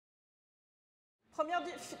Première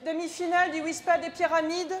demi-finale du WISPA des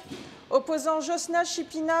pyramides, opposant Josna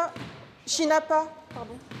Chinappa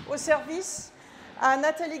au service, à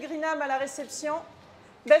Nathalie GRINHAM à la réception.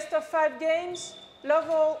 Best of 5 games, love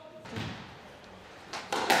all.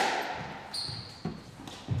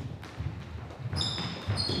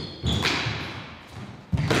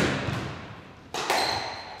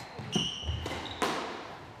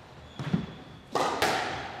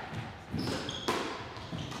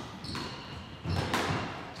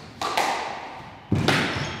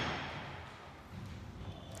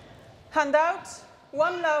 Handout,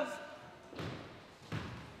 one love.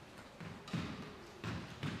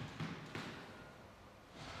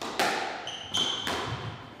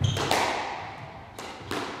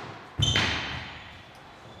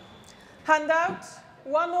 Handout,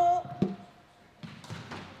 one all.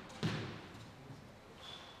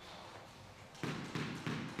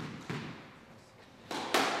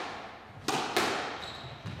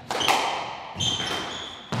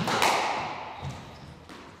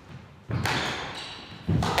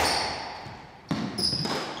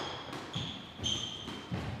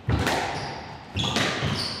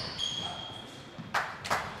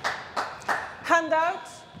 Handout,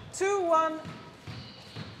 2-1.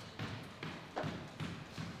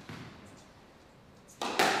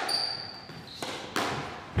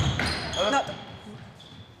 No.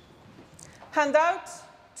 Handout,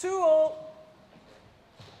 2-all.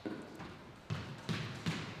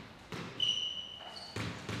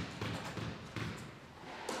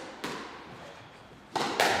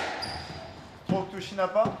 Stroke to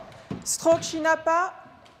CHINAPPA. Stroke CHINAPPA,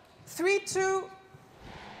 3-2.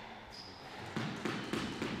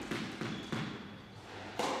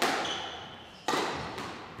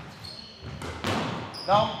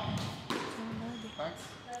 Down. Thanks.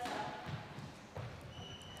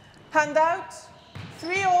 Handout,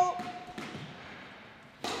 3-all.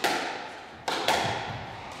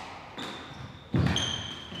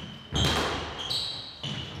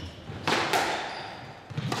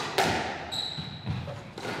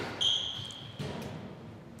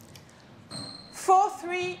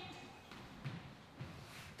 Four-three.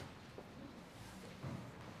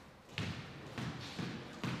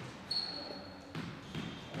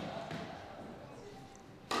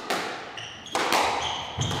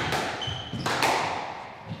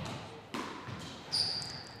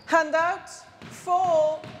 Handout,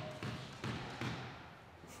 4-all.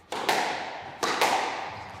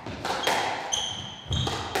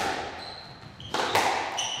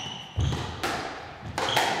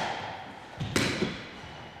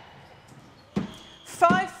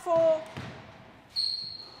 Five-four.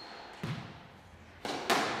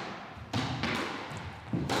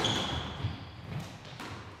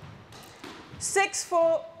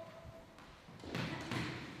 6-4.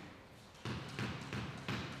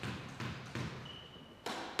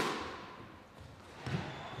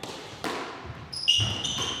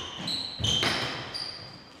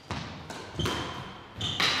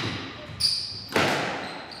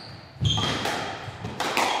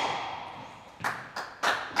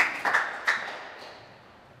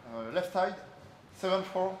 Left side,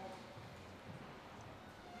 7-4.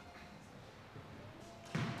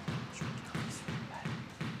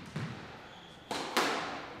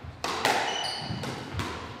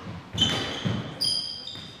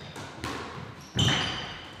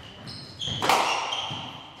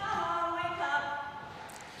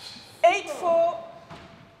 Eight-four.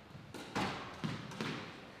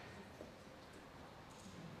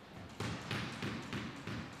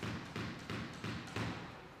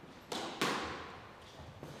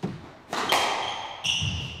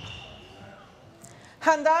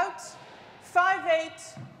 Handout,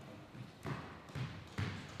 5-8.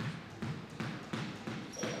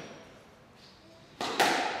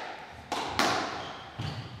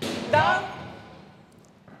 Down.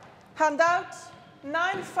 Handout,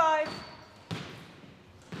 9-5.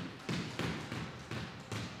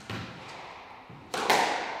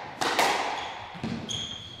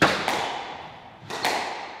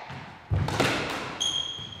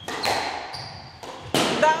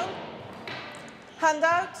 Down.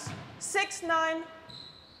 Handout, 6-9.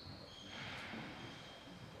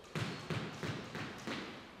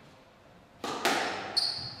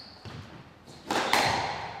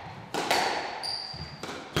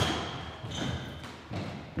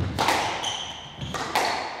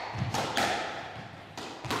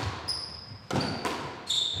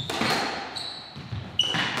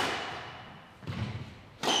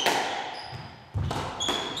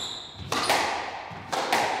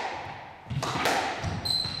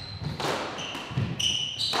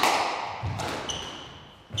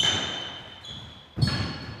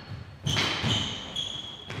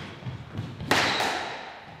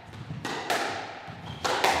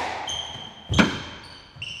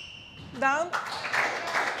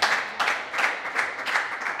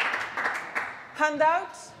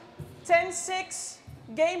 Handout, 10-6,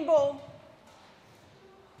 game ball.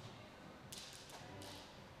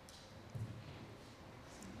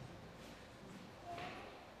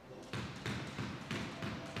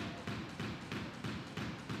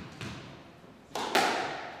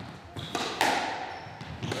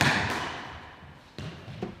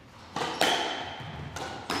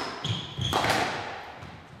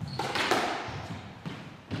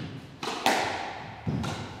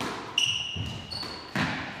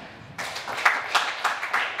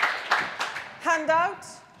 Handout,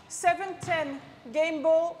 7-10, game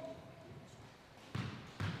ball.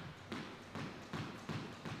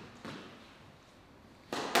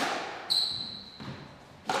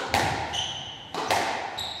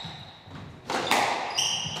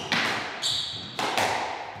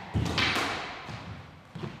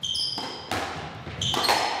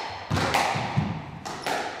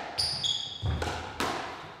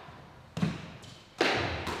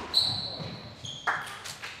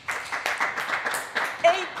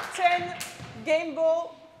 Game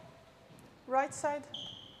ball, right side,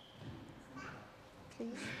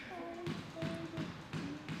 please.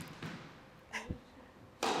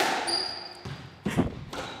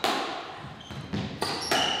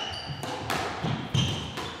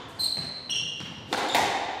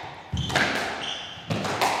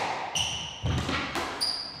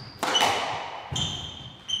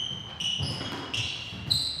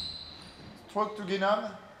 Stroke to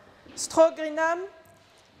GRINHAM. Stroke GRINHAM,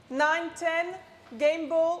 9-10, game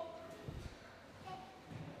ball.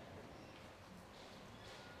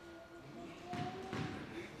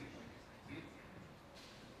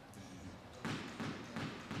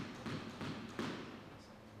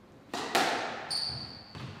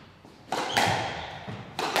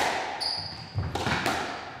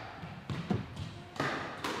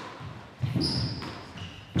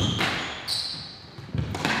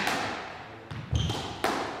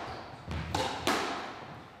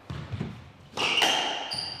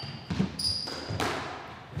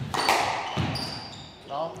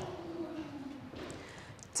 Now.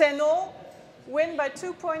 10-all, win by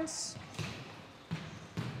 2 points.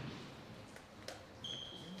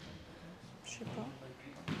 Je sais pas.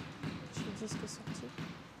 J'ai le disque sorti.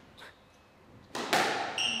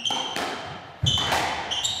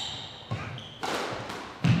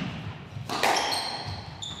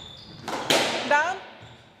 Down.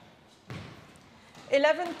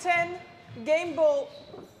 11-10, game ball.